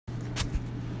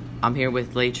I'm here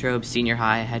with Latrobe Senior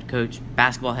High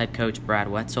basketball head coach Brad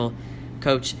Wetzel.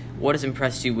 Coach, what has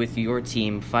impressed you with your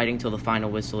team fighting till the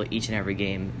final whistle each and every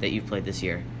game that you've played this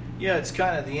year? Yeah,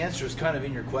 the answer is kind of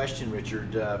in your question,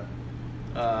 Richard.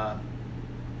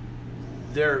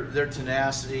 Their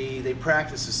tenacity, they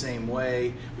practice the same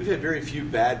way. We've had very few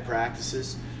bad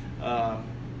practices.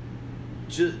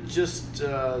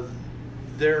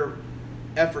 Their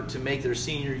effort to make their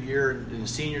senior year, in the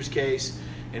seniors' case,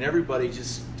 and everybody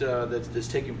that's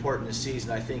taking part in this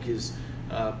season, I think, is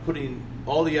putting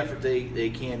all the effort they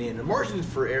can in. The margin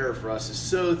for error for us is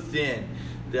so thin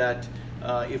that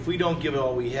if we don't give it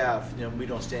all we have, we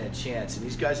don't stand a chance. And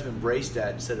these guys have embraced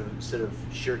that instead of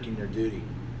shirking their duty.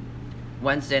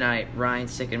 Wednesday night, Ryan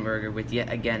Sickenberger with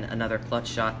yet again another clutch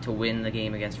shot to win the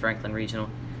game against Franklin Regional.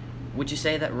 Would you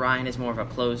say that Ryan is more of a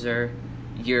closer,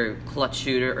 your clutch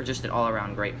shooter, or just an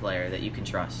all-around great player that you can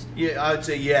trust? Yeah, I would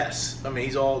say yes. I mean,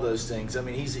 he's all those things. I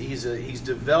mean, he's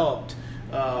developed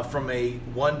from a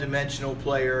one-dimensional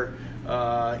player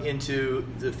into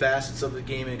the facets of the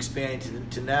game and expanding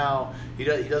to now. He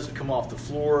doesn't come off the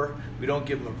floor. We don't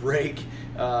give him a break.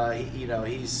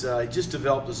 He's just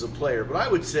developed as a player. But I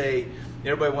would say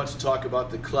everybody wants to talk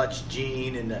about the clutch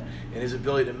gene and his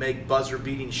ability to make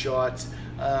buzzer-beating shots.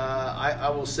 I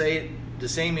will say the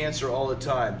same answer all the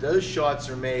time. Those shots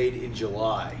are made in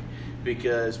July,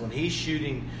 because when he's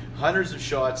shooting hundreds of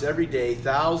shots every day,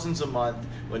 thousands a month,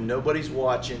 when nobody's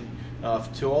watching,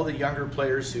 to all the younger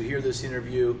players who hear this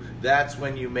interview, that's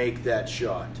when you make that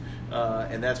shot.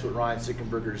 And that's what Ryan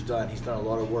Sickenberger's done. He's done a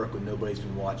lot of work when nobody's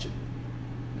been watching.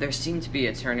 There seemed to be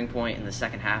a turning point in the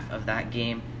second half of that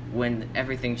game when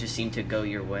everything just seemed to go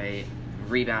your way.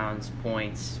 Rebounds,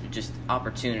 points, just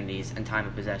opportunities, and time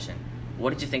of possession.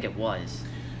 What did you think it was?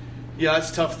 Yeah,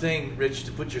 it's a tough thing, Rich,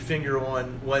 to put your finger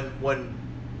on when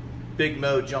Big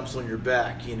Mo jumps on your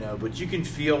back, but you can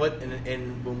feel it.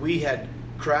 And when we had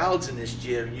crowds in this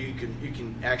gym, you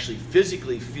can actually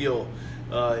physically feel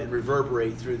it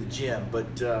reverberate through the gym.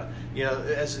 But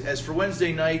as for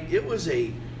Wednesday night, it was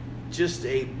just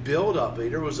a build-up.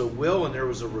 There was a will and there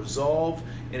was a resolve,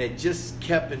 and it just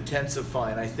kept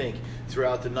intensifying, I think,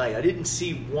 throughout the night. I didn't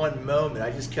see one moment. I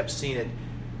just kept seeing it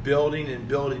building and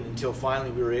building until finally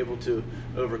we were able to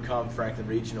overcome Franklin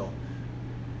Regional.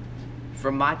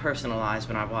 From my personal eyes,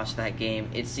 when I watched that game,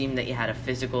 it seemed that you had a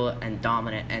physical and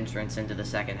dominant entrance into the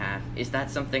second half. Is that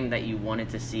something that you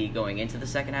wanted to see going into the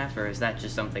second half, or is that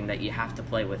just something that you have to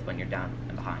play with when you're down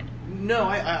and behind? No,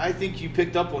 I think you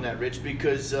picked up on that, Rich,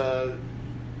 because the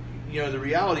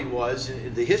reality was,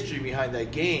 the history behind that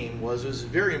game was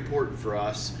very important for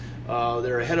us.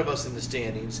 They're ahead of us in the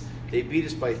standings. They beat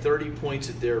us by 30 points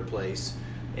at their place,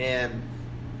 and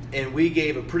we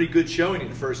gave a pretty good showing in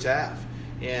the first half.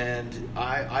 And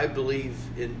I believe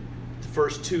in the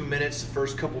first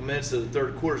couple minutes of the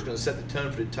third quarter is going to set the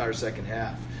tone for the entire second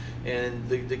half. And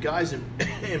the guys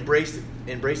embraced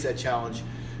that challenge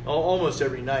almost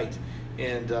every night.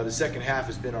 And the second half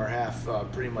has been our half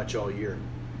pretty much all year.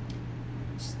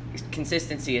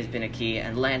 Consistency has been a key,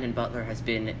 and Landon Butler has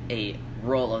been a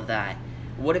role of that.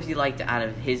 What have you liked out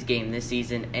of his game this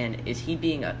season, and is he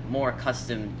being more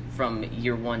accustomed from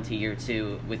year one to year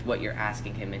two with what you're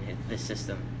asking him in this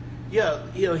system? Yeah,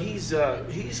 he's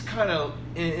kind of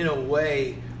in a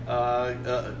way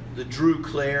the Drew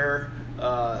Clare,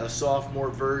 a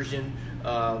sophomore version,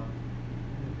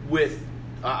 with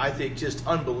I think just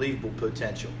unbelievable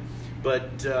potential.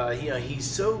 But he's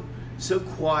so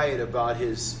quiet about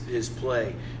his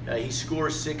play. He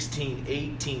scores 16,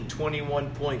 18,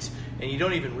 21 points, and you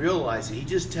don't even realize it. He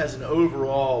just has an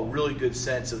overall really good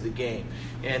sense of the game.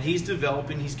 And he's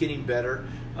developing, he's getting better.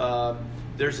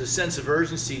 There's a sense of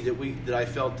urgency that I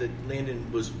felt that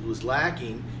Landon was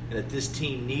lacking and that this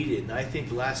team needed. And I think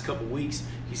the last couple of weeks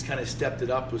he's kind of stepped it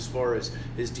up as far as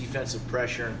his defensive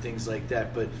pressure and things like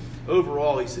that. But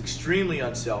overall, he's extremely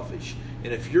unselfish.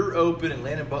 And if you're open and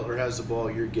Landon Butler has the ball,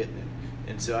 you're getting it.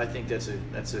 And so I think that's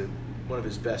one of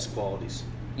his best qualities.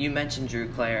 You mentioned Drew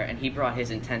Clare, and he brought his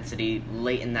intensity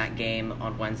late in that game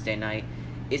on Wednesday night.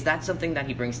 Is that something that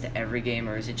he brings to every game,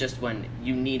 or is it just when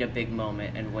you need a big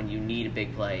moment and when you need a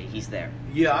big play, he's there?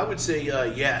 Yeah, I would say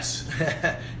yes.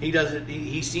 He does it.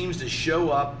 He seems to show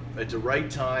up at the right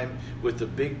time with the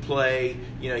big play.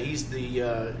 He's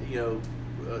the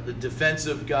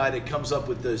defensive guy that comes up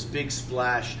with those big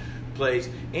splash plays.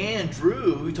 And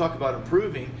Drew, we talk about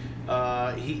improving.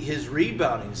 His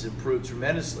rebounding has improved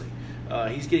tremendously.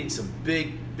 He's getting some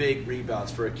big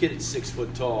rebounds. For a kid that's 6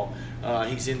 foot tall,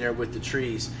 he's in there with the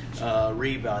trees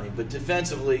rebounding. But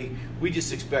defensively, we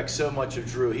just expect so much of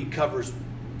Drew. He covers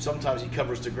sometimes he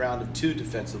covers the ground of 2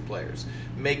 defensive players,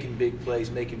 making big plays,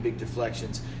 making big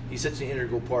deflections. He's such an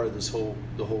integral part of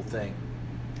the whole thing.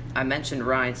 I mentioned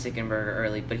Ryan Sickenberger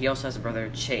early, but he also has a brother,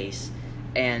 Chase,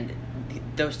 and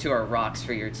those 2 are rocks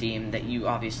for your team that you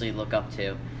obviously look up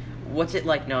to. What's it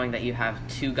like knowing that you have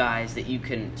 2 guys that you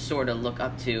can sort of look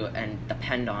up to and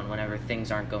depend on whenever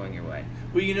things aren't going your way?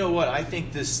 Well, you know what? I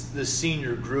think this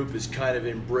senior group has kind of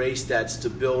embraced that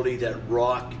stability, that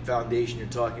rock foundation you're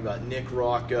talking about. Nick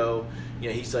Rocco,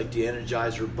 he's like the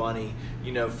Energizer Bunny.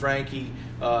 Frankie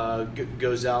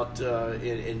goes out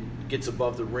and gets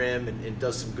above the rim and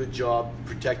does some good job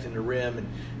protecting the rim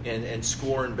and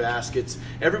scoring baskets.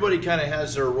 Everybody kind of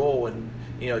has their role, and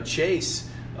Chase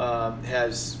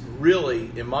has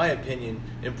really, in my opinion,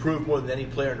 improved more than any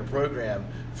player in the program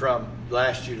from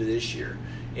last year to this year.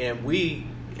 And we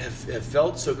have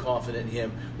felt so confident in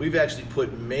him. We've actually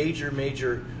put major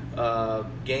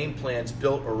game plans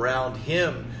built around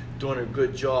him doing a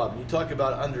good job. You talk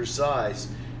about undersized.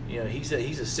 He's a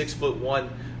 6'1"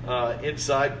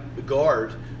 inside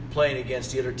guard playing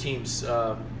against the other team's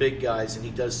big guys, and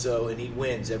he does so, and he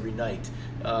wins every night.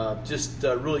 Just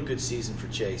a really good season for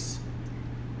Chase.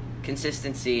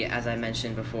 Consistency, as I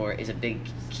mentioned before, is a big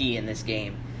key in this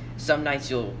game. Some nights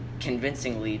you'll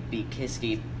convincingly beat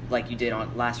Kiski like you did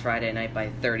on last Friday night by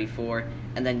 34,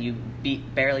 and then you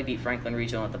barely beat Franklin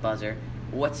Regional at the buzzer.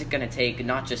 What's it going to take,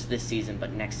 not just this season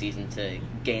but next season, to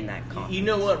gain that confidence? You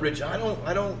know what, Rich?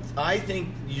 I think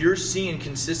you're seeing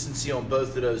consistency on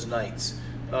both of those nights.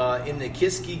 In the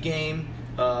Kiski game,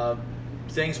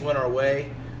 things went our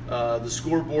way. The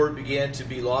scoreboard began to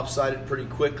be lopsided pretty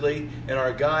quickly, and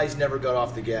our guys never got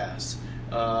off the gas.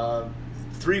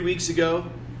 3 weeks ago,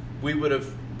 we would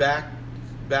have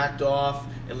backed off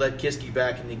and let Kiski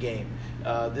back in the game.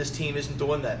 This team isn't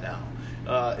doing that now.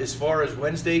 As far as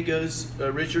Wednesday goes,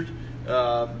 Richard,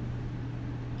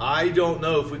 I don't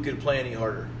know if we could play any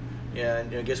harder,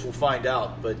 and I guess we'll find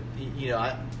out. But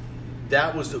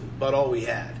that was about all we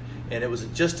had, and it was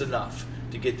just enough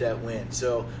to get that win.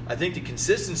 So I think the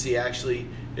consistency actually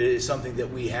is something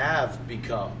that we have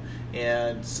become.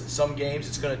 And some games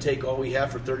it's going to take all we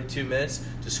have for 32 minutes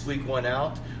to squeak one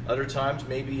out. Other times,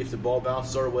 maybe if the ball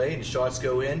bounces our way and the shots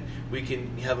go in, we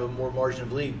can have a more margin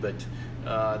of lead. But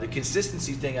the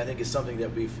consistency thing, I think, is something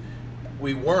that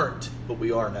we weren't, but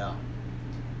we are now.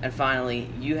 And finally,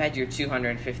 you had your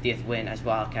 250th win as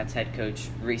Wildcats head coach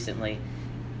recently.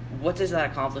 What does that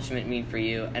accomplishment mean for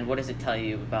you, and what does it tell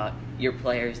you about your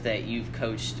players that you've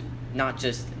coached, not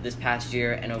just this past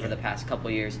year and over the past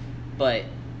couple years, but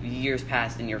years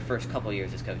past in your first couple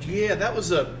years as coach? Yeah, that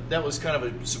was kind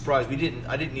of a surprise.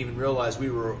 I didn't even realize we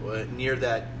were near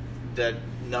that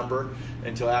number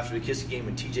until after the Kiski game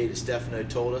when TJ DeStefano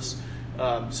told us.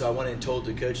 So I went in and told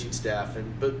the coaching staff.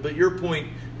 But your point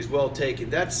is well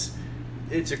taken.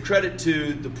 It's a credit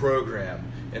to the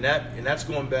program, and that's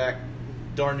going back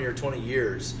darn near 20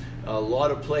 years. A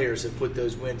lot of players have put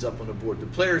those wins up on the board. The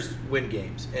players win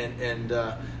games, and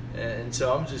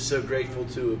so I'm just so grateful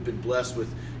to have been blessed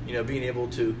with being able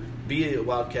to be a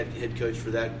Wildcat head coach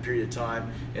for that period of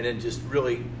time, and then just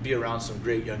really be around some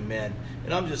great young men.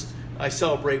 And I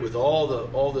celebrate with all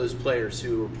those players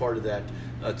who were part of that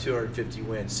 250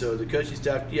 wins. So the coaching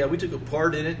staff, we took a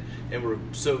part in it, and we're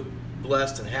so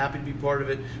blessed and happy to be part of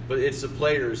it. But it's the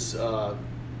players.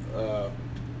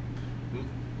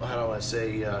 How do I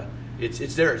say?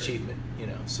 It's their achievement,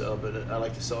 So, but I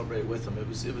like to celebrate with them.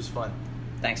 It was fun.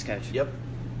 Thanks, Coach. Yep.